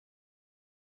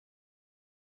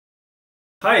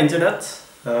Hi Internet!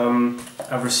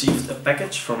 I've received a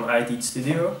package from ITEAD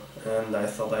Studio and I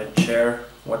thought I'd share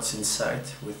what's inside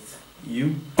with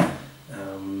you.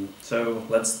 So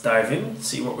let's dive in,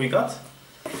 see what we got.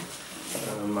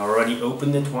 I already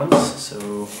opened it once,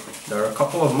 so there are a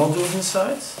couple of modules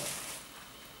inside.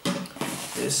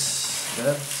 This,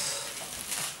 that.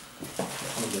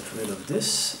 Let me get rid of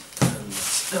this, and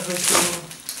that's everything.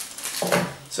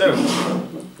 So,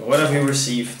 what have you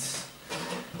received?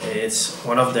 It's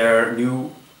one of their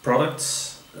new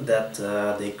products that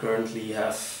they currently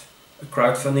have a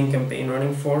crowdfunding campaign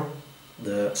running for,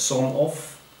 the Sum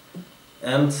Off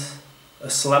and a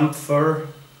Slampher,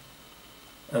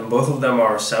 and both of them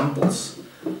are samples.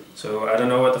 So I don't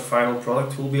know what the final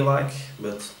product will be like,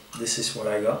 but this is what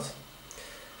I got.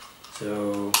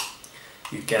 So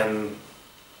you can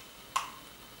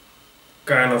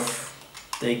kind of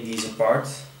take these apart.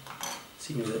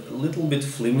 Seems a little bit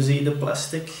flimsy, the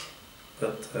plastic,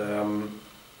 but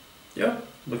yeah,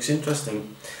 looks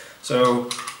interesting. So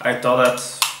I thought I'd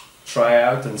try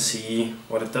out and see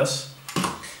what it does.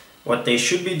 What they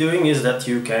should be doing is that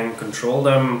you can control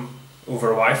them over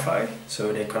Wi-Fi,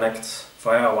 so they connect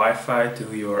via Wi-Fi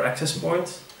to your access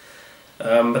point.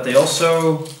 But they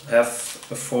also have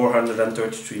a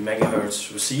 433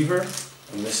 MHz receiver,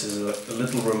 and this is a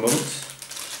little remote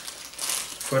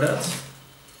for that.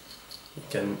 You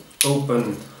can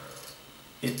open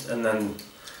it and then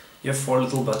you have 4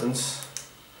 little buttons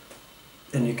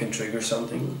and you can trigger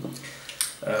something.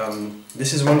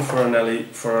 This is one for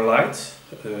a light,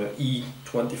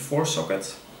 E24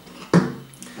 socket,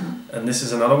 and this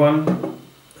is another one,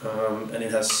 and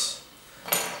it has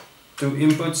 2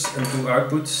 inputs and 2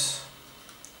 outputs,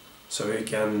 so you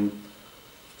can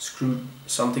screw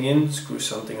something in, screw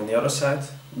something on the other side,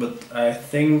 but I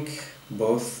think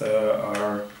both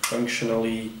are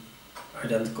functionally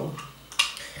identical.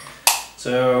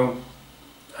 So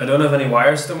I don't have any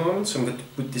wires at the moment, so I'm going to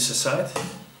put this aside.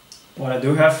 What I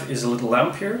do have is a little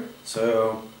lamp here,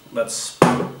 so let's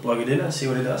plug it in and see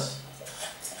what it does.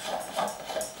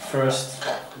 First,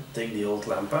 take the old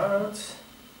lamp out.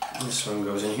 This one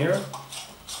goes in here.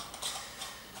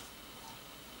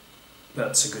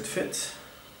 That's a good fit.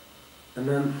 And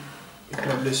then you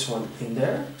plug this one in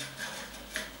there.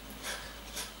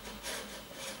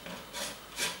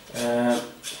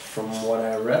 From what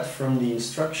I read from the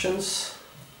instructions,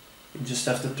 you just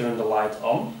have to turn the light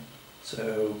on.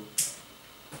 So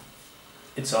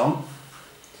it's on.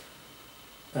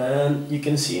 And you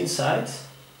can see inside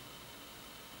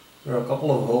there are a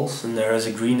couple of holes and there is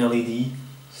a green LED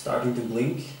starting to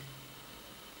blink.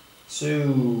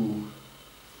 So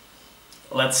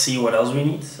let's see what else we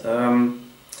need.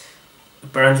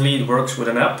 Apparently it works with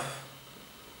an app.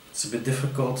 It's a bit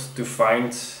difficult to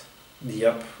find the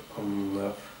app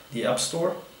on the App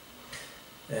Store.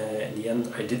 In the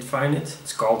end I did find it.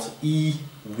 It's called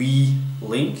E01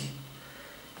 Link.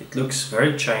 It looks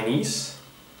very Chinese.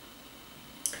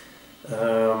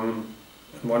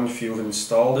 One if you've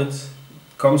installed it.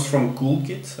 It comes from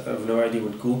CoolKit. I have no idea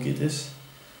what CoolKit is.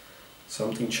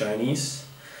 Something Chinese.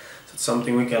 So it's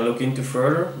something we can look into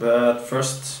further, but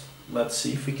first let's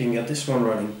see if we can get this one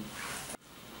running.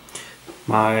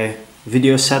 My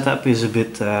video setup is a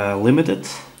bit limited,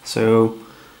 so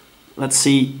let's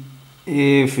see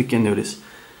if we can do this.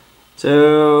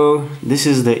 So this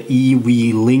is the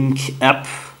E01 Link app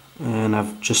and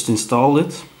I've just installed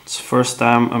it. It's the first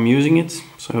time I'm using it,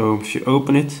 so if you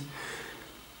open it,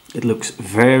 it looks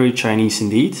very Chinese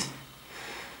indeed.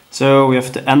 So we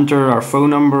have to enter our phone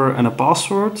number and a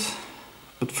password,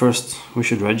 but first we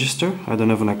should register. I don't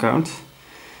have an account,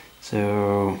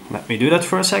 so let me do that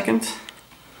for a second.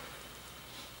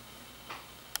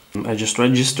 I just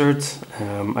registered,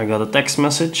 I got a text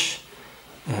message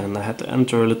and I had to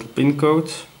enter a little PIN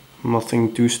code.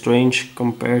 Nothing too strange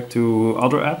compared to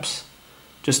other apps.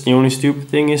 Just the only stupid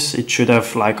thing is it should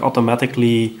have like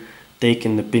automatically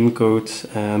taken the PIN code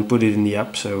and put it in the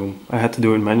app, so I had to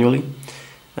do it manually.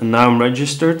 And now I'm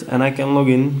registered and I can log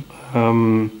in.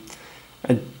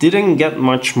 I didn't get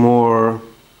much more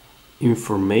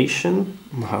information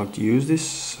on how to use this,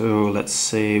 so let's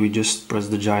say we just press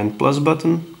the giant plus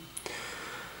button.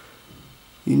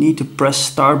 You need to press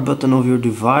start button of your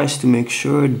device to make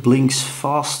sure it blinks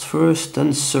fast first,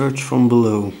 then search from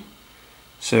below.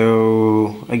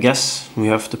 So I guess we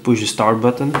have to push the start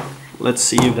button. Let's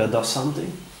see if that does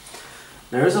something.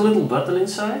 There is a little button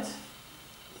inside,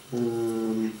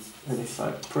 and if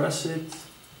I press it,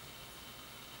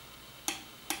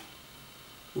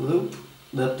 loop,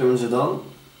 that turns it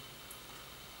on.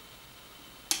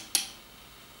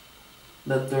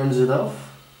 That turns it off.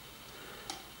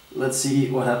 Let's see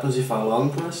what happens if I long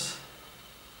press.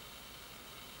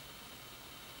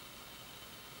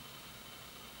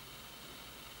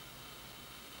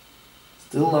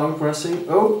 Still long pressing.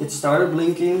 Oh, it started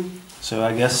blinking. So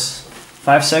I guess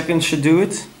 5 seconds should do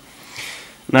it.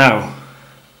 Now,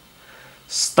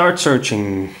 start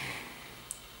searching.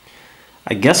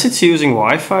 I guess it's using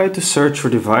Wi-Fi to search for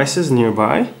devices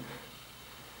nearby.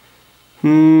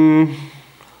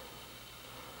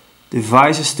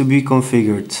 Devices to be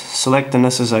configured. Select an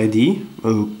SSID.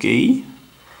 Okay.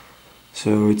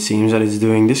 So it seems that it's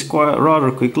doing this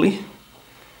rather quickly.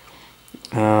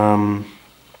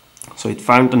 So it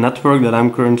found the network that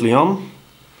I'm currently on,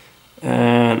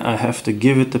 and I have to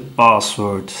give it the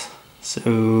password.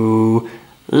 So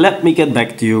let me get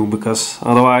back to you, because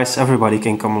otherwise everybody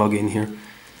can come log in here.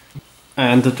 I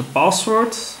entered the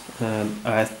password and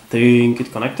I think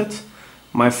it connected.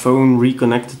 My phone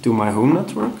reconnected to my home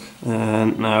network,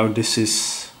 and now this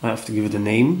is, I have to give it a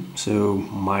name, so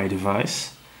my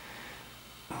device.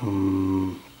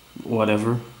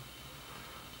 Whatever.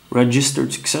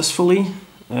 Registered successfully,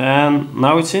 and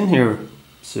now it's in here.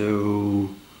 So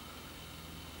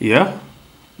yeah,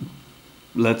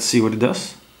 let's see what it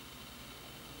does.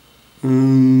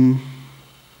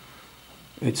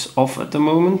 It's off at the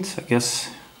moment. I guess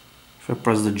if I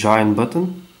press the giant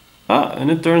button, and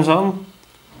it turns on,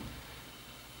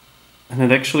 and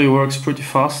it actually works pretty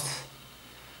fast.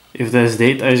 If this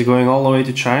data is going all the way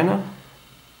to China,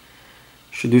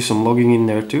 should do some logging in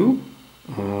there too.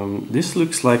 This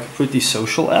looks like a pretty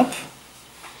social app.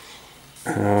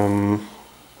 I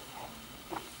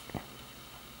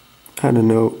don't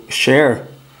know, share.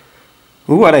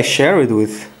 Who would I share it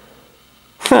with?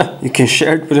 You can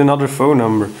share it with another phone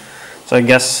number. So I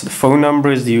guess the phone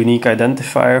number is the unique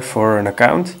identifier for an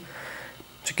account.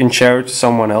 So you can share it to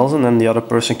someone else, and then the other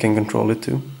person can control it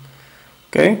too.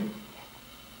 Okay,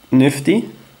 nifty.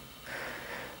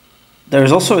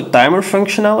 There's also a timer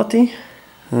functionality.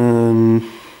 I'm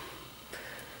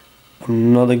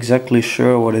not exactly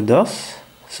sure what it does.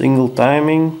 Single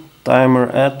timing, timer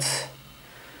at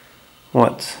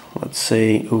what? Let's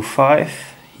say 05.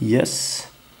 Yes.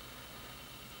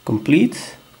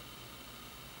 Complete.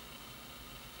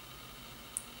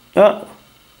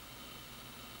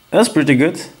 That's pretty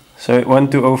good. So it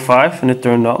went to 05 and it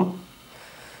turned on.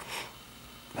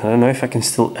 I don't know if I can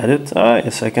still edit.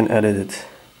 Yes, I can edit it.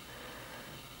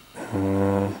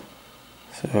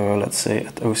 So let's say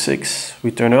at 06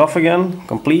 we turn it off again.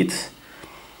 Complete.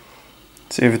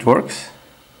 See if it works.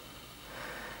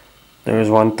 There is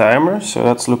one timer, so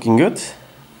that's looking good.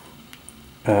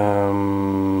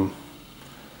 And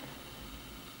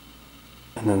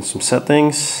then some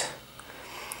settings.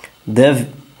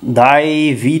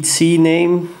 VC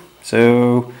name.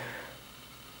 So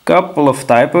couple of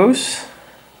typos,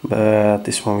 but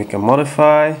this one we can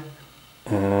modify.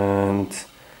 And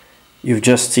you've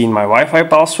just seen my Wi-Fi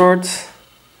password,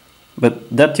 but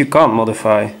that you can't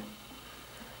modify.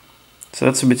 So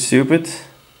that's a bit stupid.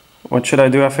 What should I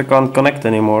do if I can't connect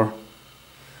anymore?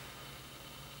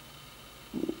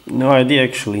 No idea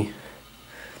actually.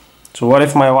 So what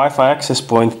if my Wi-Fi access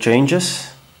point changes?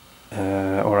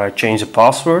 Or I change the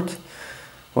password?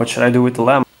 What should I do with the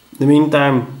lamp? In the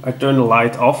meantime, I turn the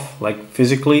light off, like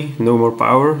physically, no more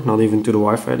power, not even to the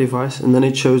Wi-Fi device. And then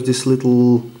it shows this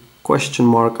little question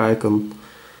mark icon. You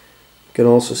can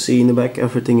also see in the back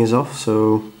everything is off,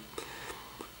 so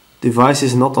device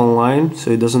is not online,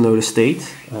 so it doesn't know the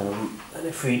state. And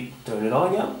if we turn it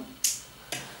on again,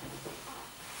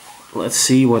 let's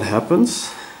see what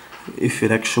happens if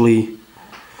it actually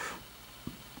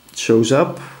shows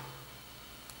up.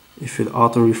 If it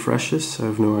auto refreshes, I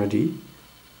have no idea.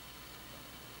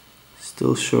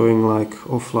 Still showing like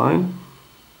offline.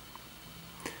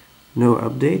 No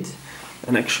update.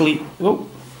 And actually, oh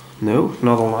no,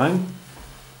 not online.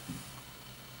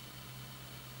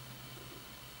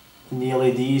 And the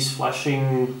LED is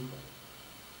flashing.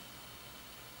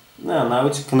 No, now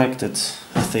it's connected,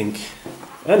 I think.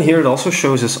 And here it also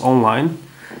shows us online.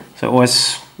 So it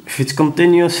was, if it's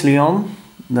continuously on,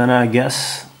 then I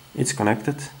guess it's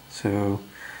connected. So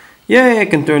yeah, I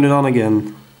can turn it on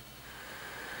again.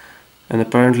 And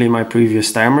apparently my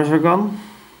previous timers are gone,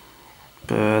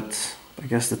 but I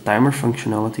guess the timer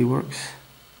functionality works.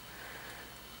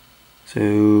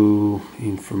 So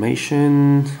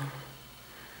information,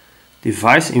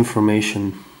 device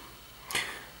information.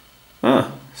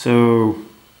 So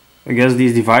I guess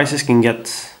these devices can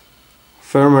get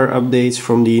firmware updates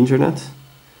from the internet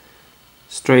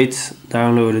straight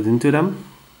downloaded into them,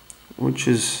 which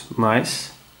is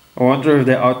nice. I wonder if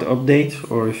they auto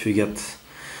update or if you get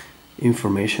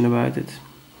information about it.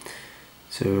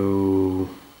 So,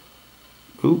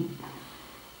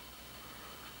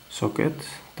 socket,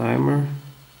 timer.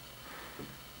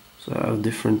 So I have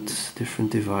different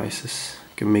devices.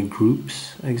 can make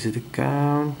groups, exit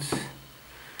account,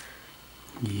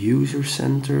 user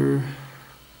center.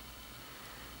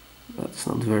 That's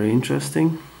not very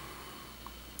interesting.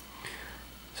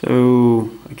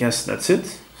 So I guess that's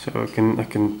it. So I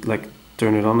can like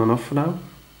turn it on and off for now,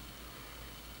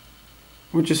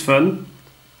 which is fun.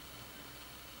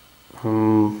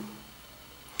 And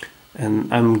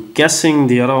I'm guessing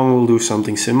the other one will do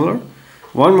something similar.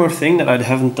 One more thing that I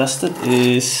haven't tested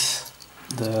is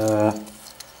the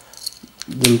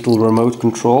little remote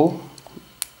control.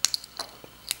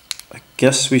 I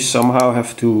guess we somehow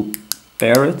have to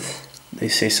pair it. They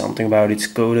say something about it's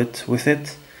coded with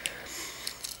it.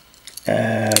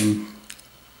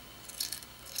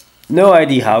 No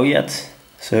idea how yet,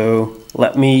 so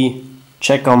let me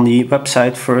check on the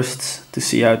website first to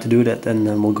see how to do that, and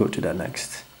then we'll go to that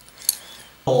next.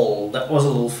 Oh, that was a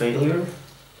little failure.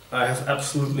 I have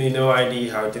absolutely no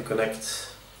idea how to connect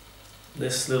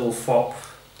this little fob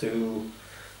to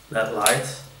that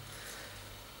light,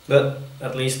 but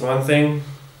at least one thing,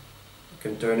 you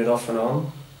can turn it off and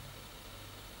on.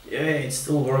 Yeah, it's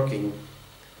still working.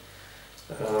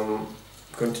 I'm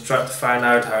going to try to find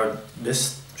out how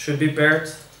this should be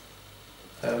paired.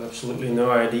 I have absolutely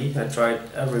no idea. I tried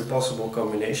every possible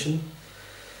combination.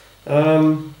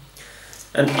 And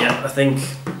yeah, I think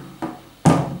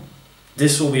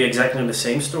this will be exactly the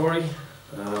same story.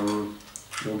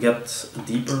 We'll get a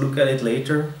deeper look at it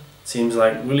later. It seems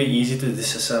like really easy to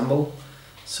disassemble,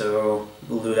 so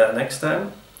we'll do that next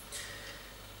time.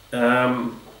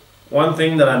 One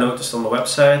thing that I noticed on the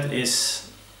website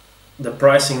is the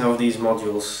pricing of these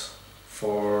modules.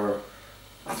 For,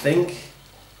 I think,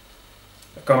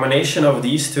 a combination of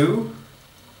these two,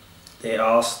 they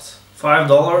asked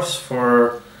 $5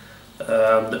 for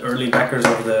the early backers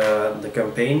of the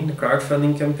campaign, the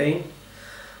crowdfunding campaign,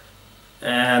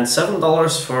 and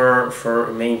 $7 for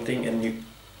a main thing. And you,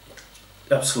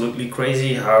 absolutely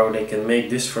crazy how they can make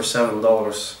this for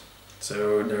 $7.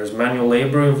 So there's manual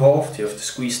labor involved. You have to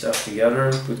squeeze stuff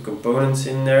together, put components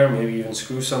in there, maybe even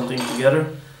screw something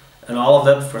together, and all of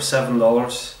that for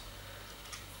 $7,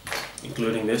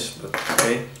 including this, but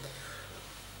okay.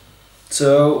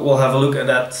 So we'll have a look at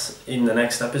that in the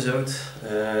next episode,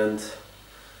 and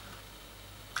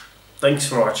thanks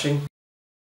for watching.